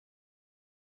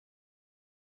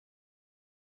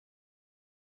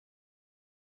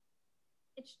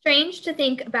It's strange to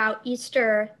think about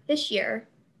Easter this year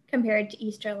compared to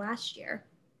Easter last year.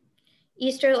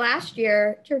 Easter last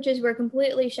year, churches were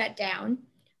completely shut down.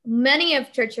 Many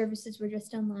of church services were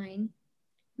just online.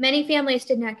 Many families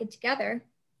did not get together.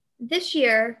 This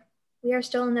year, we are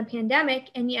still in the pandemic,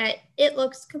 and yet it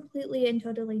looks completely and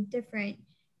totally different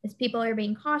as people are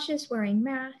being cautious, wearing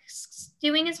masks,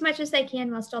 doing as much as they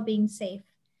can while still being safe.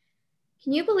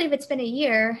 Can you believe it's been a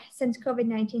year since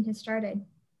COVID-19 has started?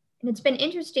 And it's been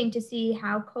interesting to see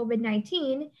how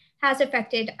COVID-19 has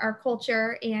affected our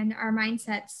culture and our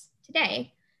mindsets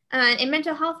today. In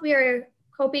mental health, we are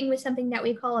coping with something that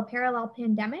we call a parallel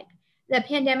pandemic, the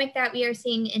pandemic that we are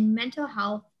seeing in mental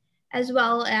health, as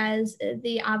well as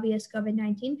the obvious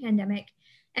COVID-19 pandemic.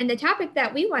 And the topic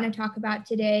that we want to talk about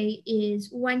today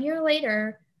is 1 year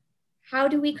later, how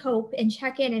do we cope and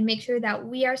check in and make sure that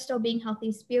we are still being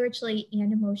healthy spiritually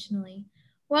and emotionally?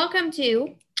 Welcome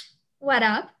to What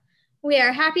Up? We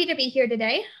are happy to be here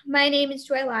today. My name is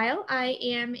Joy Lyle. I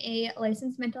am a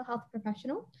licensed mental health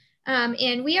professional,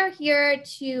 and we are here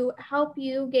to help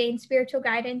you gain spiritual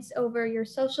guidance over your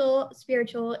social,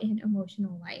 spiritual, and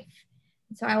emotional life.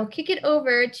 So I will kick it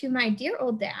over to my dear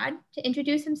old dad to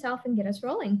introduce himself and get us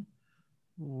rolling.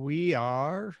 We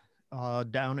are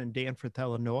down in Danforth,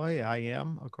 Illinois. I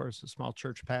am, of course, a small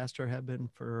church pastor, have been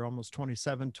for almost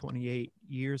 27, 28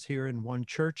 years here in one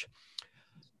church.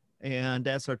 And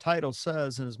as our title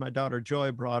says, and as my daughter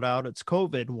Joy brought out, it's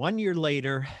COVID 1 year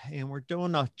later, and we're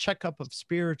doing a checkup of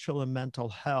spiritual and mental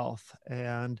health.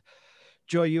 And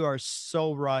Joy, you are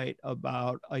so right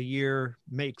about a year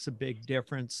makes a big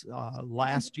difference.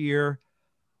 Last year,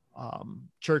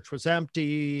 church was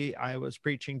empty. I was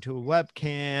preaching to a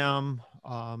webcam.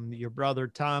 Your brother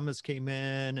Thomas came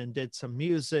in and did some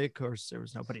music. Of course, there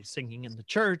was nobody singing in the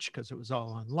church because it was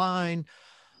all online.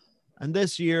 And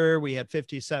this year we had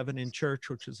 57 in church,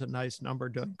 which is a nice number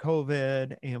during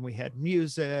COVID. And we had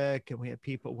music and we had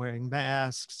people wearing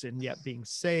masks and yet being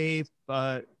safe.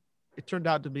 But it turned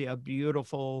out to be a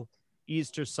beautiful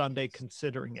Easter Sunday,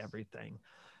 considering everything.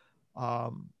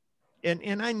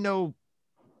 And I know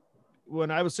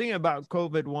when I was thinking about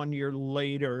COVID 1 year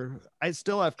later, I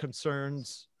still have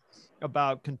concerns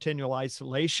about continual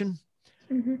isolation.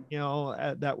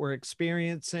 That we're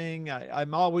experiencing.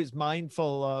 I'm always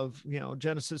mindful of,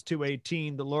 Genesis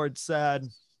 2:18, the Lord said,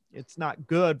 it's not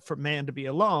good for man to be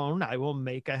alone. I will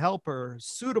make a helper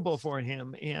suitable for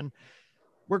him. And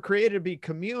we're created to be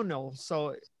communal.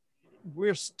 So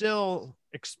we're still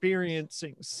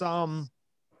experiencing some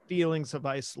feelings of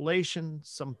isolation,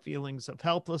 some feelings of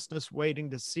helplessness, waiting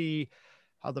to see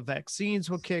how the vaccines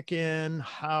will kick in,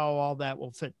 how all that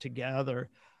will fit together.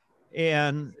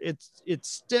 And it's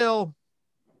still,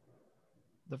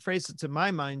 the phrase that's in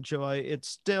my mind, Joy, it's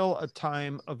still a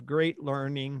time of great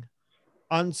learning,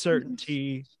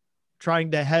 uncertainty,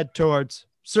 trying to head towards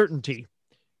certainty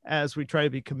as we try to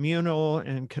be communal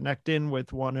and connect in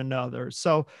with one another.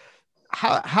 So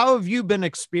how have you been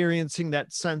experiencing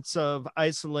that sense of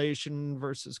isolation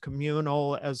versus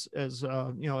communal as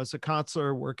a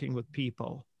counselor working with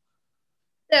people?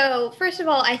 So first of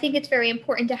all, I think it's very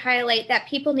important to highlight that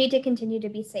people need to continue to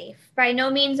be safe. By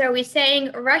no means are we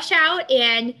saying rush out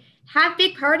and have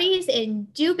big parties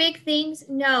and do big things.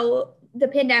 No, the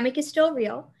pandemic is still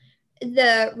real.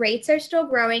 The rates are still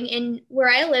growing. And where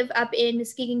I live up in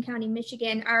Muskegon County,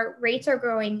 Michigan, our rates are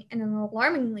growing at an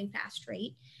alarmingly fast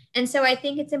rate. And so I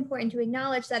think it's important to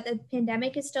acknowledge that the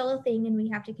pandemic is still a thing and we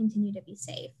have to continue to be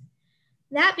safe.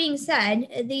 That being said,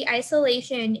 the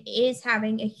isolation is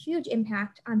having a huge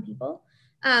impact on people.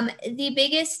 The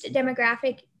biggest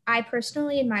demographic I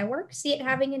personally in my work see it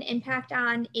having an impact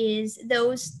on is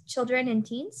those children and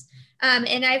teens.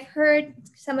 And I've heard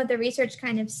some of the research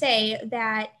kind of say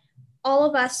that all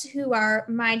of us who are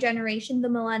my generation, the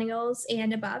millennials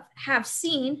and above, have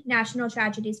seen national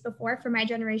tragedies before. For my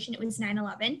generation, it was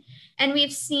 9/11, and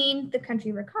we've seen the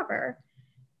country recover.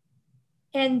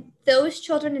 And those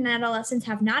children and adolescents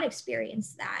have not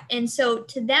experienced that. And so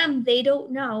to them, they don't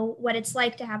know what it's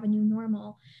like to have a new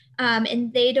normal.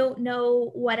 And they don't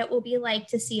know what it will be like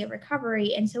to see a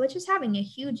recovery. And so it's just having a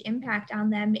huge impact on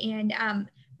them. And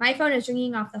my phone is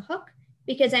ringing off the hook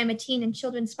because I'm a teen and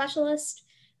children's specialist.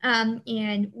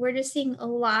 And we're just seeing a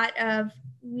lot of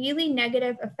really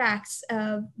negative effects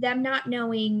of them not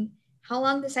knowing how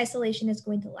long this isolation is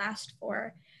going to last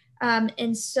for.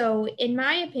 And so, in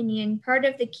my opinion, part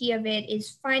of the key of it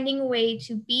is finding a way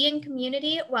to be in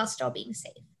community while still being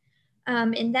safe.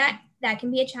 And that can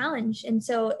be a challenge. And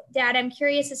so, Dad, I'm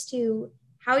curious as to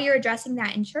how you're addressing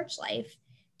that in church life,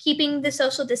 keeping the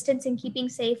social distance and keeping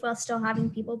safe while still having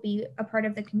people be a part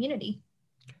of the community.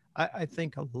 I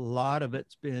think a lot of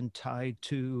it's been tied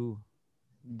to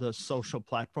the social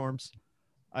platforms.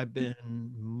 I've been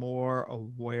more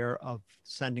aware of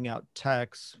sending out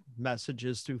text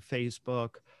messages through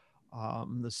Facebook,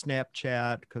 the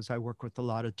Snapchat, because I work with a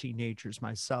lot of teenagers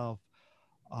myself.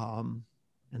 Um,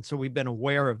 and so we've been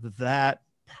aware of that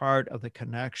part of the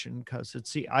connection, because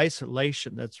it's the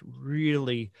isolation that's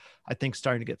really, I think,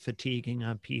 starting to get fatiguing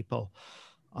on people.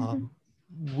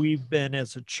 Mm-hmm. We've been,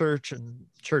 as a church and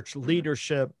church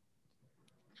leadership,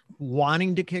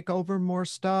 wanting to kick over more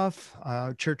stuff.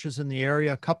 Churches in the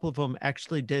area, a couple of them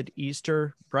actually did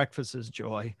Easter breakfasts,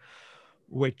 Joy,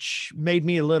 which made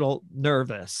me a little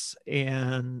nervous.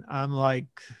 And I'm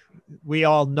like, we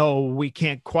all know we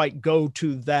can't quite go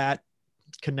to that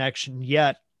connection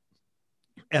yet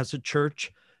as a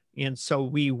church. And so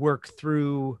we work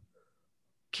through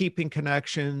keeping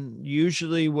connection.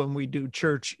 Usually when we do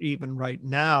church, even right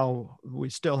now, we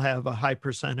still have a high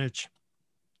percentage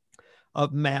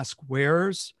of mask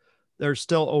wearers. They're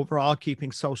still overall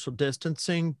keeping social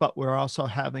distancing, but we're also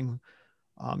having,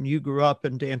 you grew up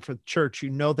in Danforth Church,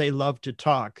 they love to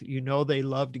talk, they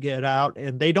love to get out,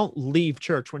 and they don't leave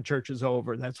church when church is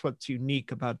over. That's what's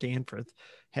unique about Danforth,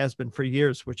 has been for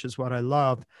years, which is what I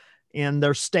love. And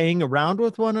they're staying around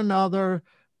with one another,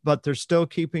 but they're still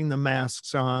keeping the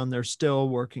masks on. They're still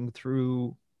working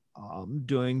through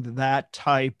doing that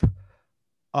type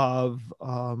of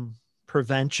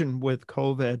prevention with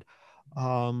COVID.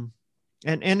 Um,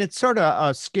 and it's sort of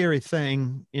a scary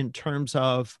thing in terms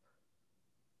of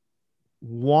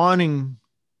wanting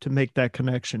to make that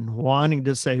connection, wanting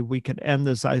to say we could end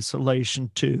this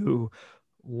isolation, to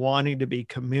wanting to be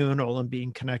communal and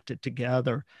being connected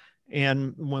together.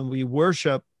 And when we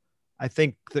worship, I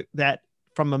think that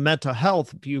from a mental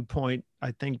health viewpoint,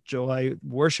 I think, Joy,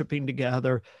 worshiping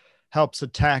together helps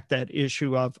attack that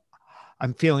issue of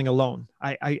I'm feeling alone.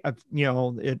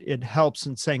 It helps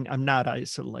in saying I'm not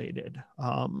isolated.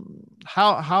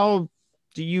 How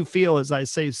do you feel as I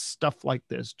say stuff like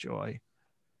this, Joy?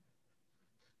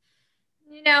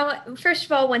 First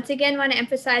of all, once again, want to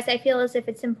emphasize, I feel as if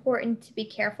it's important to be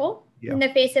careful Yeah. in the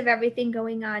face of everything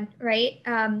going on, right?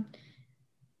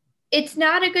 It's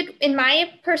not a good, in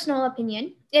my personal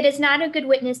opinion, it is not a good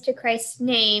witness to Christ's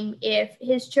name if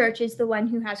his church is the one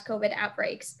who has COVID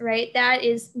outbreaks, right? That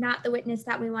is not the witness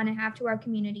that we want to have to our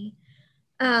community.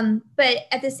 But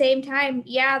at the same time,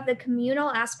 yeah, the communal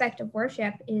aspect of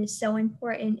worship is so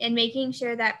important, and making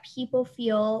sure that people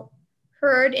feel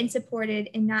heard and supported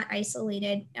and not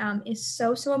isolated is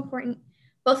so, so important,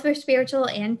 both for spiritual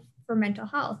and for mental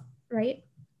health, right?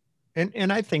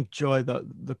 And I think, Joy,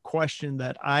 the question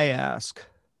that I ask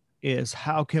is,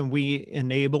 how can we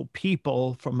enable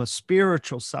people from a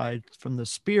spiritual side, from the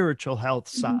spiritual health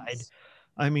side?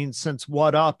 I mean, since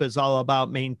What Up is all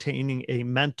about maintaining a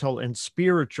mental and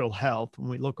spiritual health, when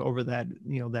we look over that,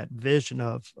 that vision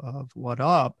of What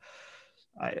Up,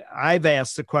 I've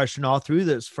asked the question all through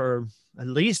this for at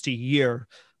least a year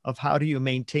of how do you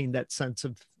maintain that sense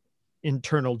of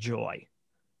internal joy?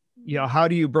 How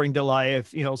do you bring to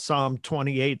life, Psalm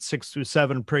 28,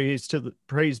 6-7,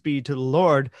 praise be to the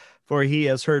Lord, for he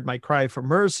has heard my cry for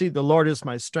mercy. The Lord is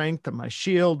my strength and my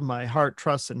shield. My heart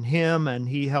trusts in him, and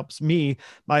he helps me.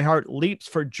 My heart leaps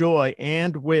for joy,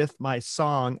 and with my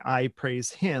song, I praise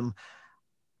him.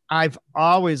 I've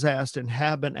always asked and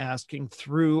have been asking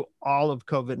through all of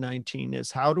COVID-19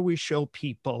 is, how do we show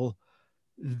people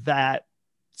that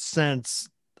sense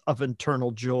of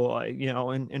internal joy?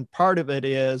 And part of it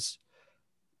is,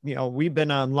 we've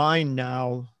been online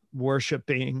now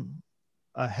worshiping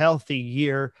a healthy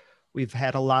year. We've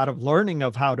had a lot of learning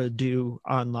of how to do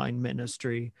online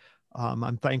ministry.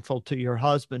 I'm thankful to your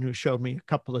husband, who showed me a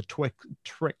couple of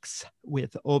tricks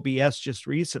with OBS just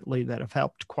recently that have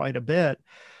helped quite a bit.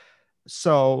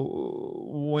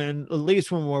 So at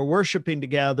least when we're worshiping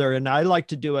together, and I like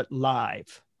to do it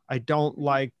live, I don't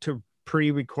like to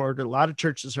pre-record. A lot of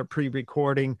churches are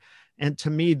pre-recording. And to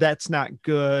me, that's not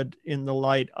good in the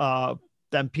light of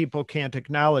then people can't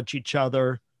acknowledge each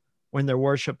other when they're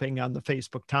worshiping on the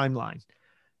Facebook timeline.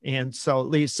 And so at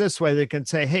least this way they can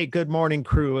say, hey, good morning,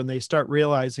 crew. And they start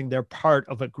realizing they're part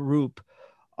of a group.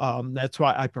 That's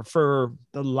why I prefer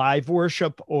the live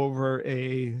worship over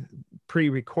a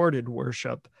pre-recorded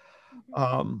worship.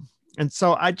 And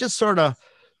so I just sort of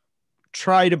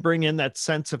try to bring in that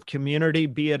sense of community,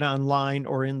 be it online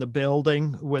or in the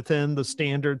building, within the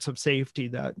standards of safety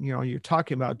that, you're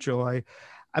talking about, Joy.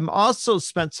 I'm also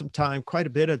spent quite a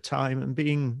bit of time, and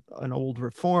being an old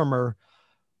reformer,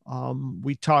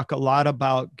 we talk a lot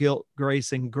about guilt,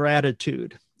 grace, and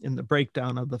gratitude in the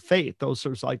breakdown of the faith. Those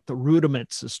are like the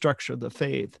rudiments, the structure of the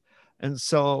faith. And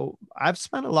so I've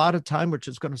spent a lot of time, which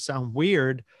is going to sound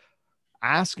weird,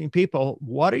 asking people,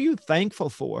 what are you thankful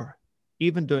for?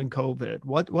 Even during COVID,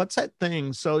 what's that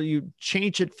thing? So you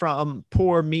change it from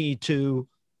poor me to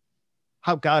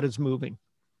how God is moving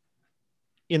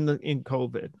in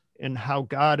COVID, and how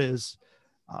God is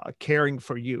caring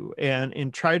for you,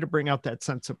 and try to bring out that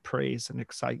sense of praise and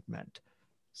excitement.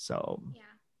 So yeah.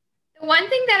 The one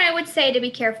thing that I would say to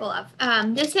be careful of,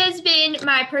 this has been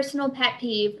my personal pet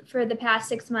peeve for the past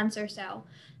 6 months or so.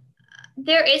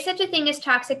 There is such a thing as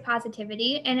toxic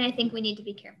positivity, and I think we need to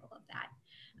be careful of that.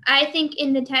 I think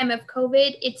in the time of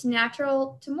COVID, it's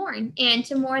natural to mourn, and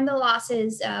to mourn the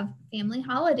losses of family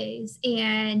holidays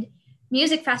and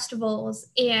music festivals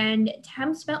and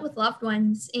time spent with loved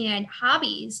ones and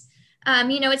hobbies.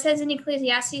 It says in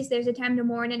Ecclesiastes, there's a time to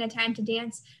mourn and a time to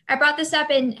dance. I brought this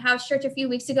up in house church a few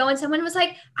weeks ago, and someone was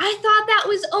like, I thought that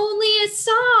was only a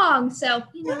song. So,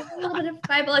 a little bit of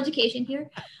Bible education here.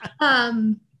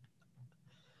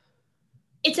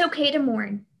 It's okay to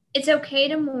mourn. It's okay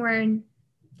to mourn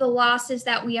the losses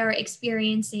that we are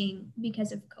experiencing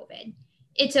because of COVID.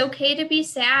 It's okay to be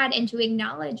sad and to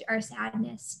acknowledge our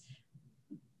sadness,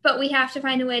 but we have to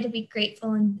find a way to be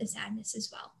grateful in the sadness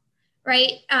as well,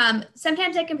 right?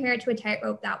 Sometimes I compare it to a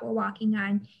tightrope that we're walking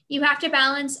on. You have to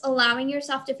balance allowing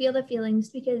yourself to feel the feelings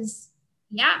because,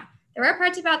 yeah, there are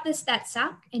parts about this that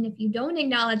suck. And if you don't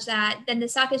acknowledge that, then the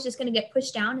suck is just going to get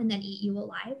pushed down and then eat you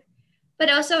alive. But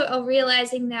also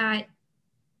realizing that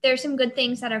there's some good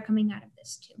things that are coming out of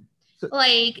this too,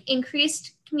 like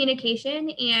increased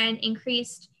communication and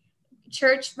increased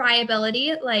church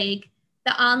viability, like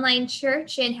the online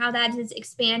church and how that has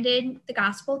expanded the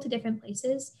gospel to different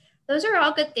places. Those are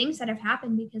all good things that have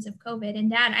happened because of COVID. And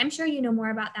Dad, I'm sure you know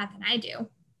more about that than I do.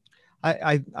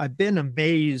 I've been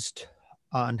amazed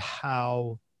on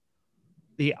how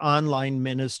the online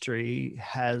ministry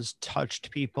has touched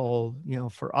people.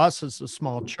 For us as a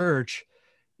small church,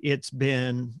 it's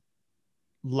been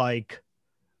like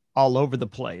all over the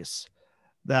place,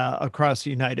 across the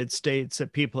United States,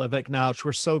 that people have acknowledged,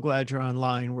 we're so glad you're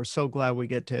online. We're so glad we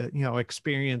get to,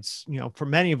 experience, for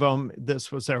many of them,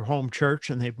 this was their home church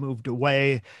and they've moved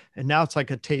away. And now it's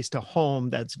like a taste of home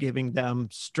that's giving them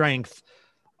strength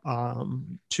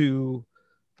to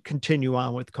continue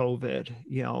on with COVID,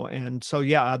 and so,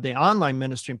 yeah, the online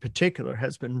ministry in particular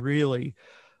has been really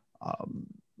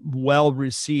well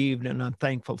received, and I'm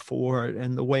thankful for it.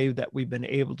 And the way that we've been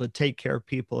able to take care of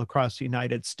people across the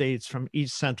United States from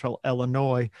East Central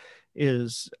Illinois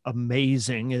is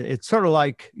amazing. It's sort of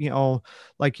like,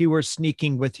 like you were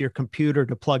sneaking with your computer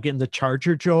to plug in the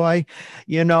charger, Joy.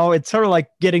 It's sort of like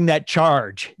getting that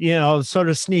charge, sort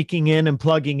of sneaking in and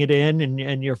plugging it in,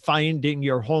 and you're finding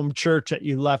your home church that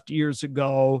you left years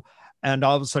ago. And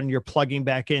all of a sudden you're plugging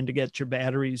back in to get your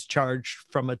batteries charged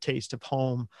from a taste of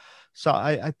home. So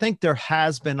I think there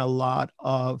has been a lot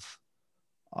of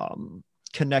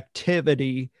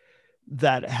connectivity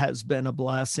that has been a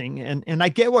blessing. And I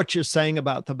get what you're saying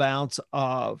about the balance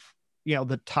of,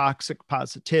 the toxic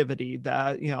positivity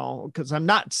that, because I'm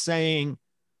not saying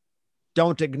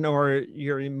don't ignore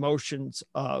your emotions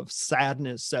of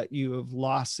sadness that you have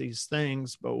lost these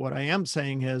things. But what I am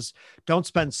saying is don't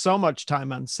spend so much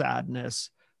time on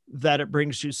sadness that it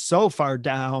brings you so far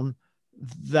down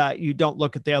that you don't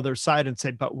look at the other side and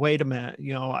say, but wait a minute,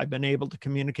 I've been able to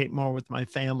communicate more with my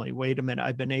family. Wait a minute,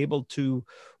 I've been able to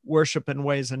worship in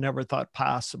ways I never thought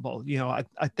possible.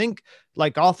 I think,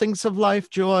 like all things of life,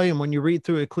 Joy, and when you read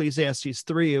through Ecclesiastes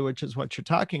 3, which is what you're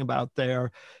talking about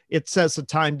there, it says a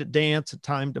time to dance, a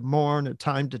time to mourn, a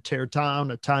time to tear down,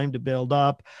 a time to build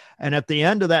up. And at the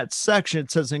end of that section,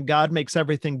 it says, and God makes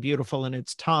everything beautiful in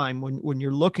its time. When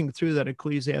you're looking through that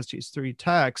Ecclesiastes 3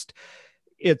 text,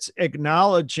 it's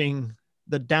acknowledging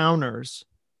the downers,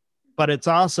 but it's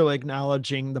also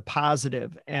acknowledging the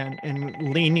positive and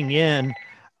leaning in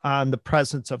on the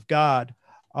presence of God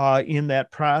in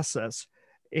that process.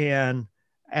 And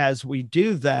as we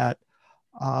do that,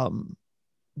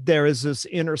 there is this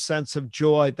inner sense of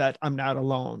joy that I'm not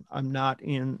alone. I'm not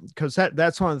in, because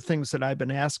that's one of the things that I've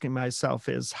been asking myself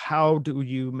is, how do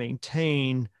you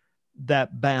maintain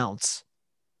that balance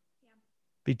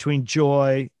between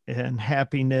joy and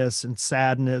happiness and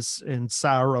sadness and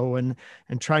sorrow, and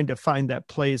trying to find that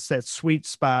place, that sweet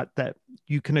spot that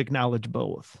you can acknowledge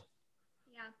both.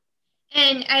 Yeah.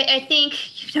 And I think,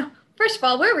 first of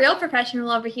all, we're real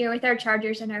professional over here with our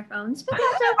chargers and our phones, but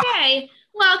that's okay.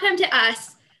 Welcome to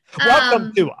us.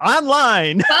 Welcome to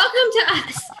online. Welcome to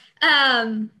us.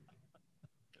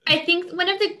 I think one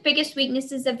of the biggest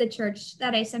weaknesses of the church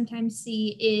that I sometimes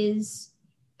see is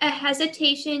a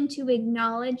hesitation to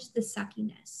acknowledge the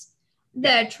suckiness.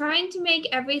 The trying to make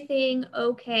everything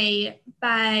okay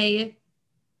by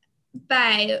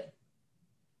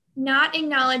not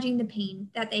acknowledging the pain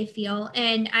that they feel.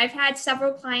 And I've had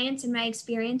several clients in my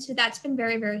experience who that's been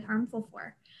very, very harmful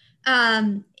for,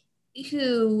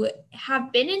 who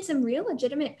have been in some real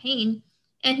legitimate pain,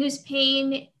 and whose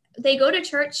pain they go to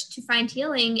church to find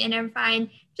healing and then find,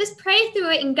 just pray through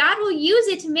it and God will use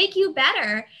it to make you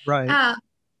better. Right.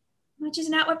 Which is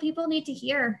not what people need to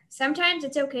hear. Sometimes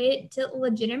it's okay to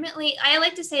legitimately, I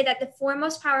like to say that the four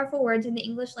most powerful words in the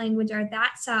English language are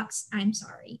 "that sucks, I'm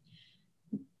sorry."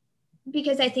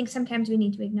 Because I think sometimes we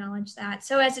need to acknowledge that.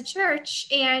 So as a church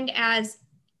and as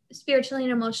spiritually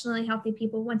and emotionally healthy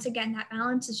people, once again, that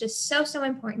balance is just so, so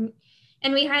important.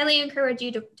 And we highly encourage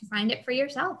you to find it for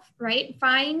yourself, right?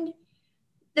 Find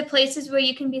the places where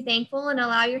you can be thankful and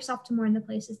allow yourself to mourn the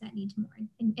places that need to mourn,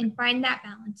 and find that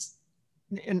balance.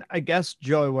 And I guess,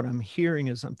 Joy, what I'm hearing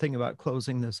is I'm thinking about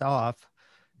closing this off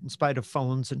in spite of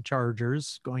phones and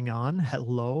chargers going on.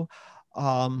 Hello.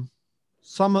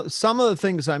 Some of the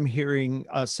things I'm hearing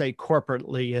say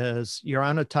corporately is you're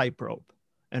on a tightrope,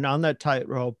 and on that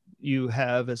tightrope, you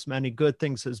have as many good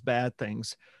things as bad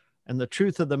things. And the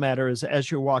truth of the matter is,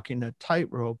 as you're walking a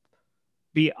tightrope,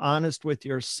 be honest with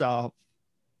yourself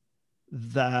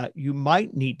that you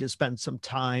might need to spend some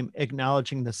time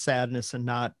acknowledging the sadness and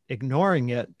not ignoring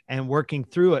it, and working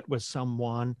through it with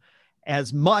someone,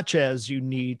 as much as you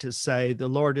need to say, the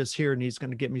Lord is here and he's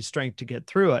going to give me strength to get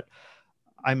through it.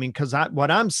 I mean, because what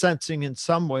I'm sensing in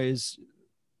some ways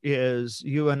is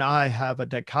you and I have a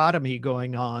dichotomy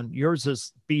going on. Yours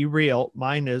is be real.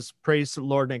 Mine is praise the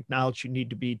Lord and acknowledge you need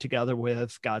to be together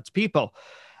with God's people.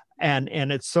 And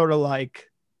it's sort of like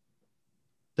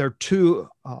they're two,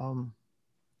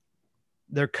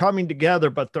 they're coming together,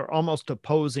 but they're almost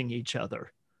opposing each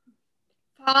other.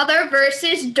 Father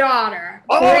versus daughter.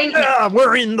 Oh, yeah,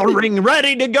 we're in the ring,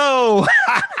 ready to go.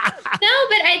 No,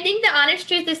 but I think the honest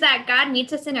truth is that God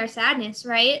meets us in our sadness,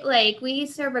 right? Like, we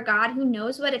serve a God who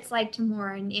knows what it's like to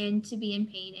mourn and to be in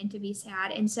pain and to be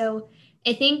sad. And so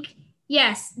I think,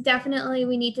 yes, definitely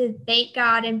we need to thank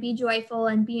God and be joyful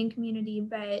and be in community,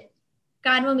 but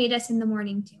God will meet us in the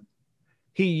morning too.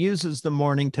 He uses the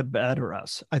mourning to better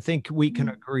us. I think we can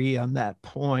agree on that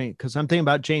point, because I'm thinking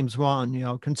about James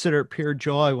 1, consider it pure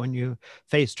joy when you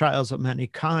face trials of many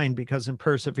kind, because in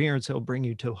perseverance, it'll bring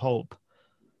you to hope.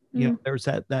 There's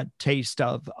that taste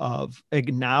of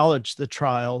acknowledge the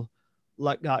trial,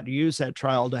 let God use that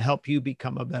trial to help you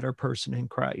become a better person in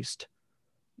Christ.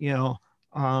 And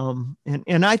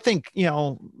I think,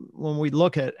 when we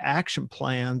look at action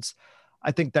plans,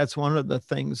 I think that's one of the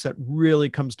things that really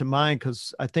comes to mind,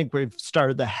 because I think we've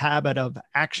started the habit of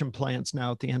action plans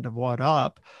now at the end of What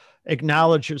Up.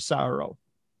 Acknowledge your sorrow.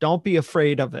 Don't be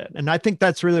afraid of it. And I think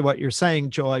that's really what you're saying,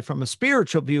 Joy, from a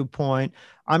spiritual viewpoint.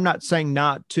 I'm not saying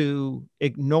not to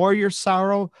ignore your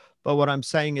sorrow, but what I'm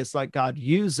saying is, let God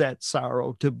use that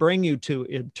sorrow to bring you to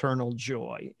internal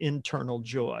joy.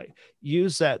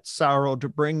 Use that sorrow to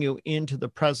bring you into the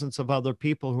presence of other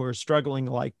people who are struggling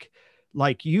like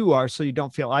you are, so you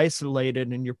don't feel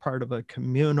isolated and you're part of a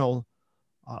communal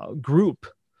group,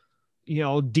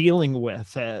 dealing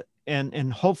with it.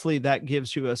 And hopefully that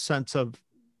gives you a sense of,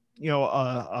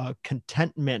 a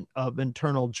contentment of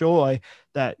internal joy,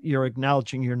 that you're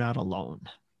acknowledging you're not alone.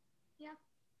 Yeah.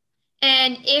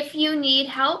 And if you need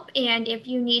help and if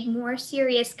you need more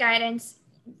serious guidance,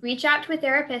 reach out to a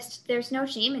therapist. There's no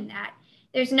shame in that.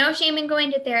 There's no shame in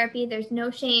going to therapy. There's no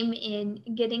shame in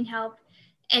getting help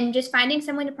and just finding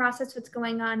someone to process what's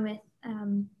going on with.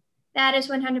 That is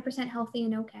 100% healthy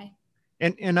and okay.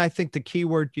 And I think the key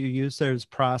word you use there is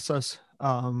process,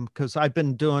 because I've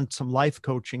been doing some life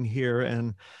coaching here,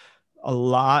 and a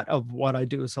lot of what I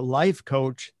do as a life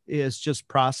coach is just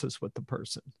process with the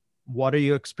person. What are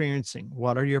you experiencing?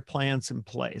 What are your plans in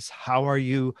place? How are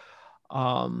you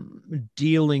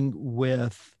dealing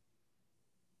with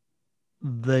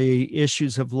the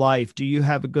issues of life? Do you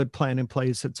have a good plan in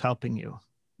place that's helping you?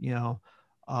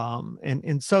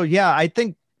 And so, yeah, I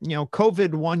think,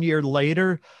 COVID 1 year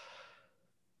later,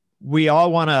 we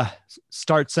all want to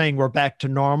start saying we're back to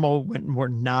normal when we're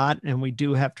not. And we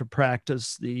do have to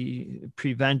practice the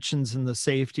preventions and the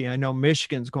safety. I know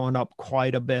Michigan's going up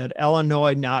quite a bit.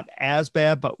 Illinois, not as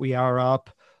bad, but we are up.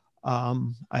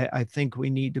 I think we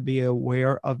need to be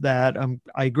aware of that.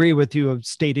 I agree with you of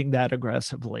stating that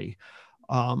aggressively.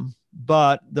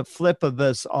 But the flip of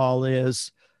this all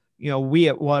is, we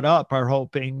at What Up are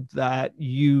hoping that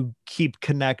you keep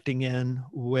connecting in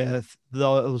with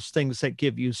those things that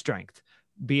give you strength,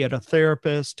 be it a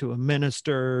therapist, to a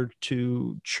minister,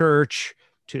 to church,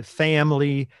 to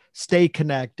family. Stay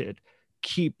connected.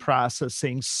 keep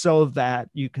processing so that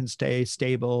you can stay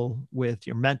stable with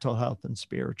your mental health and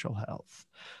spiritual health.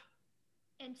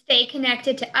 And stay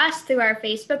connected to us through our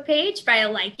Facebook page by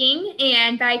liking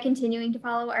and by continuing to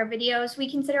follow our videos.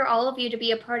 We consider all of you to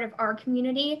be a part of our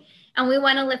community, and we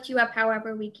want to lift you up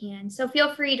however we can. So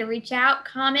feel free to reach out,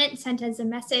 comment, send us a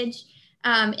message,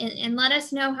 and let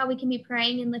us know how we can be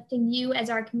praying and lifting you as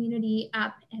our community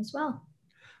up as well.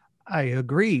 I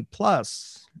agree.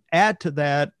 Plus, add to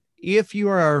that, if you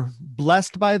are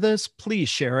blessed by this, please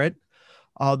share it.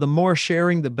 The more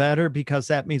sharing, the better, because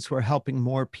that means we're helping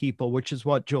more people, which is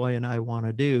what Joy and I want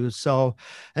to do. So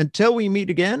until we meet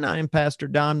again, I'm Pastor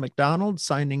Don MacDonald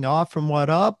signing off from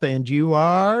What Up, and you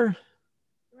are?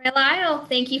 Joy Lyle,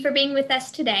 thank you for being with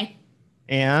us today.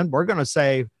 And we're going to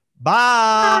say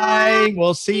bye.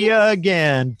 We'll see you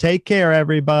again. Take care,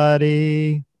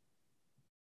 everybody.